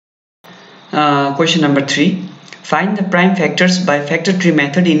Question number 3. Find the prime factors by factor tree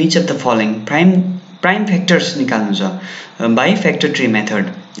method in each of the following. Prime factors निकाल्नु छ by factor tree method.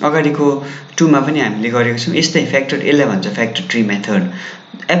 अगाडिको 2 मा पनि हामीले गरेको छौं यस्तै factor यसलाई भन्छ factor tree method.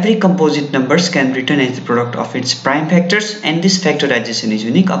 Every composite numbers can be written as the product of its prime factors and this factorization is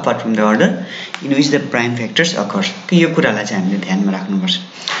unique apart from the order in which the prime factors occur. यो कुरालाई चाहिँ हामीले ध्यानमा राख्नुपर्छ.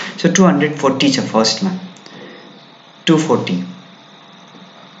 So 240 छ first मा 240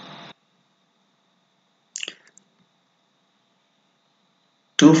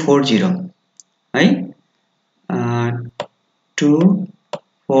 240 है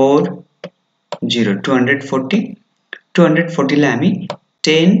 240 लाई हामी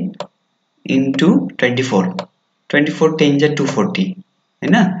 10 into 24 24 10 जा 240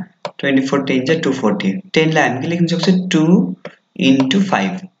 हैन 24 10 जा 240 10 लाई हामी के लेख्न सक्छौं 2 into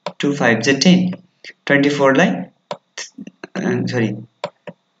 5 2 5 जा 10 24 लाई sorry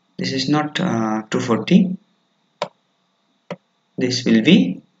this is not 240 this will be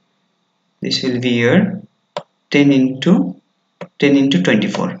here 10 into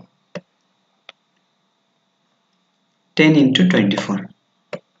 24 10 into 24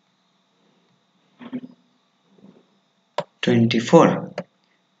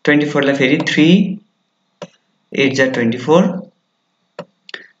 लाई फेरि 3 8 जा 24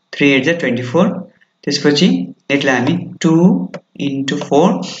 3 8 जा 24 त्यसपछि यसलाई हामी 2 into 4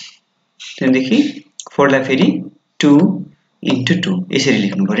 त्यसदेखि 4 लाई फेरि 2 into 2 यसरी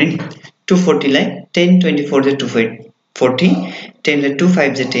लेख्नु पर्यो नि 240 लाई 10 24 जा 240 10 लाई 2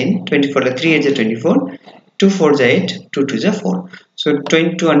 5 जा 10 24 लाई 3 8 जा 24 2 4 जा 8 2 2 जा 4 सो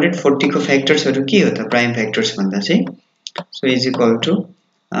 240 को फ्याक्टर्सहरु के हो त प्राइम फ्याक्टर्स भन्दा चाहिँ so is equal to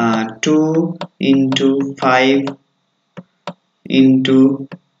 2 into 5 into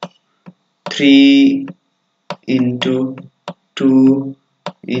 3 into 2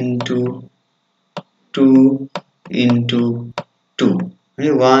 into 2 into 2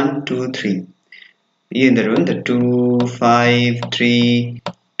 1 2 3 यो इन्दर हो नि त 2 5 3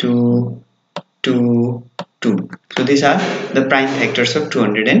 2 2 2 so these are the prime factors of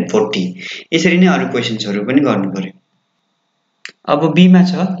 240 यसरी नै अरु क्वेशन्सहरु पनि गर्नु पर्यो अब बी मा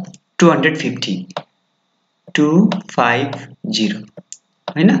छ 250 250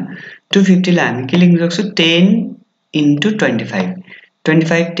 हैन 250 लाई हामी के लेख्न सक्छौं 10 into 25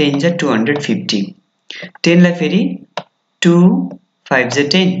 25 10 जा 250 10 लाई फेरि 2 5 जा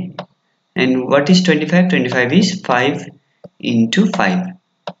 10 and what is 25 25 is 5 into 5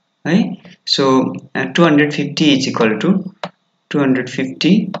 है so 250 is equal to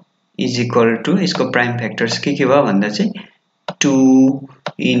 250 is equal to इसको प्राइम फ्याक्टर्स के भयो भन्दा चाहिँ 2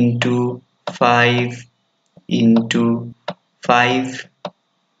 into 5 into 5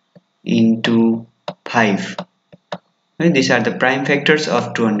 into 5 right? These are the prime factors of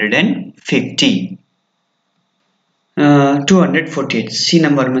 250 248 C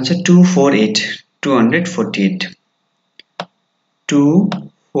number मा छ 248 248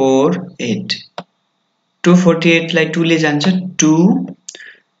 248 लाई 2 ले जान्छ 2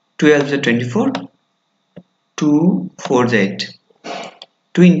 12 जा 24 2 4 जा 8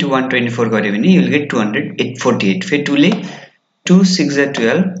 2 into 124 गर्यो भने you will get 248 फेरि 2 ले 2 6 जा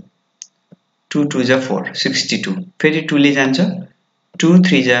 12 2 2 जा 4 62 फेरि 2 ले जान्छ 2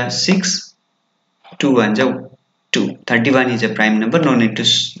 3 जा 6 2 1 जा 2 31 is a prime number no need to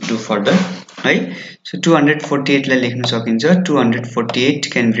do further right so 248 लाई लेख्न सकिन्छ 248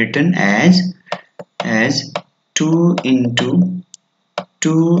 can be written as 2 into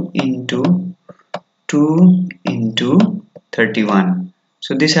 2 into 2 into 31 so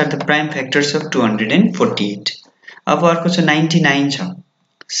these are the prime factors of 248 अब अर्को छ 99 छ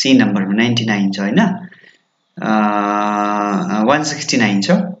C number मा 99 छ हैन 169 छ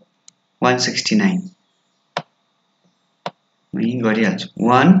 169 we गरिहाल्छु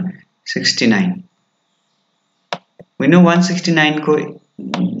 169 we know 169 को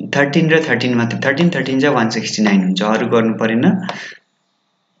 13 र 13 मात्र 13 13 जा 169 हुन्छ अरु गर्नु परेन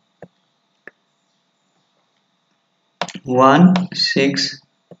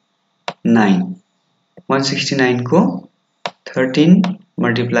 169 को 13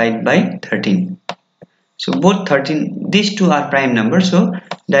 multiplied by 13 so both 13 these two are prime numbers so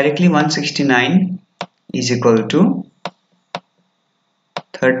directly 169 is equal to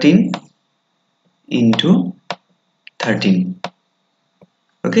 13 into 13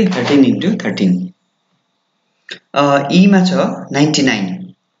 okay 13 into 13 E मा छ 99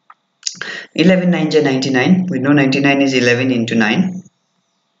 11 9 ja 99 we know 99 is 11 into 9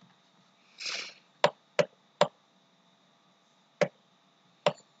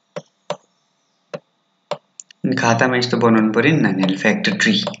 खातामा यस्तो बनाउनु पर्यो नि नानीहरु factor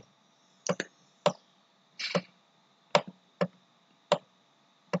tree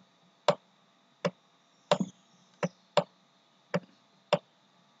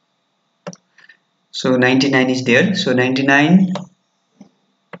So 99 is there. So 99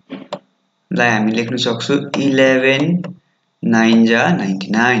 लाई हामी लेख्न सक्छौं 11 9 जा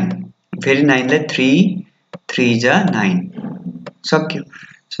 99 फेरि 9 लाई 3 3 जा 9 सक्यो.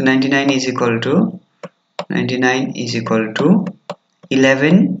 So 99 is equal to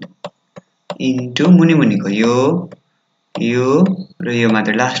 11 into मुनि मुनिको यो र यो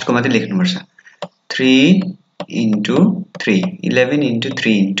मात्र लास्ट को मात्र लेख्नु पर्छ 3 into 3 11 into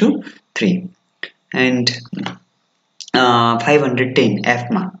 3 into 3 and 510 F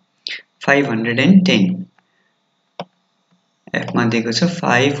मा 510 F मा दिएको छ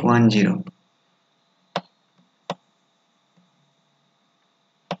 510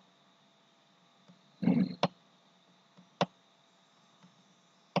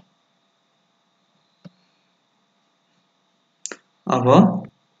 अब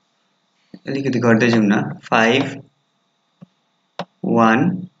अलिकति गर्दै जाउँ न 5 1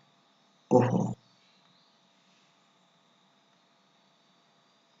 ओहो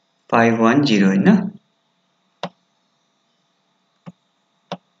 510 हैन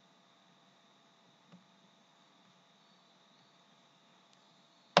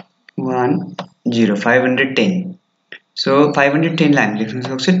 510. So 510 लाई हामीले लेख्न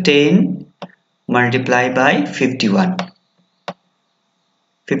सक्छौं 10 multiply by 51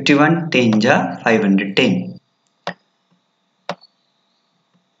 10 जा 510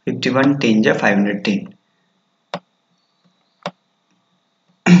 51 10 जा 510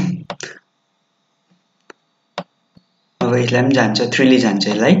 अब यसलाई पनि जान्छ 3 ले जान्छ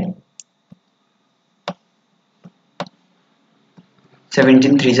यसलाई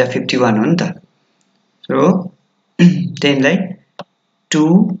 17 3 जा 51 हो नि त. So 10 लाई 2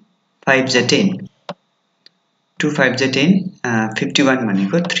 5 जा 10 2 5 जा 10 51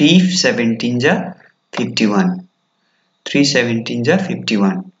 भनेको 3 17 जा 51 3 17 जा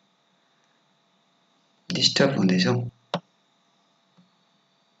 51 डिस्टर्ब हुँदैछ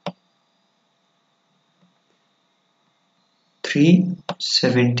 3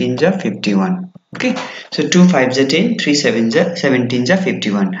 17 जा 51 okay. So 2 5 जा 10 3 7 जा 17 जा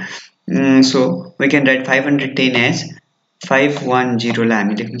 51 so we can write 510 as 510 लाई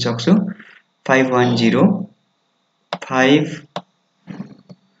हामी लेख्न सक्छौं 510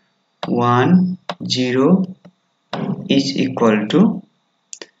 is equal to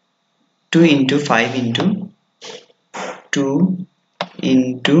 2 into 5 into 2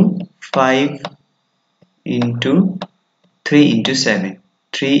 into 5 into 3 into 7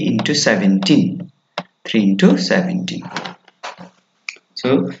 3 into 17 3 into 17.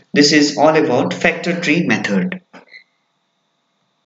 So this is all about factor tree method.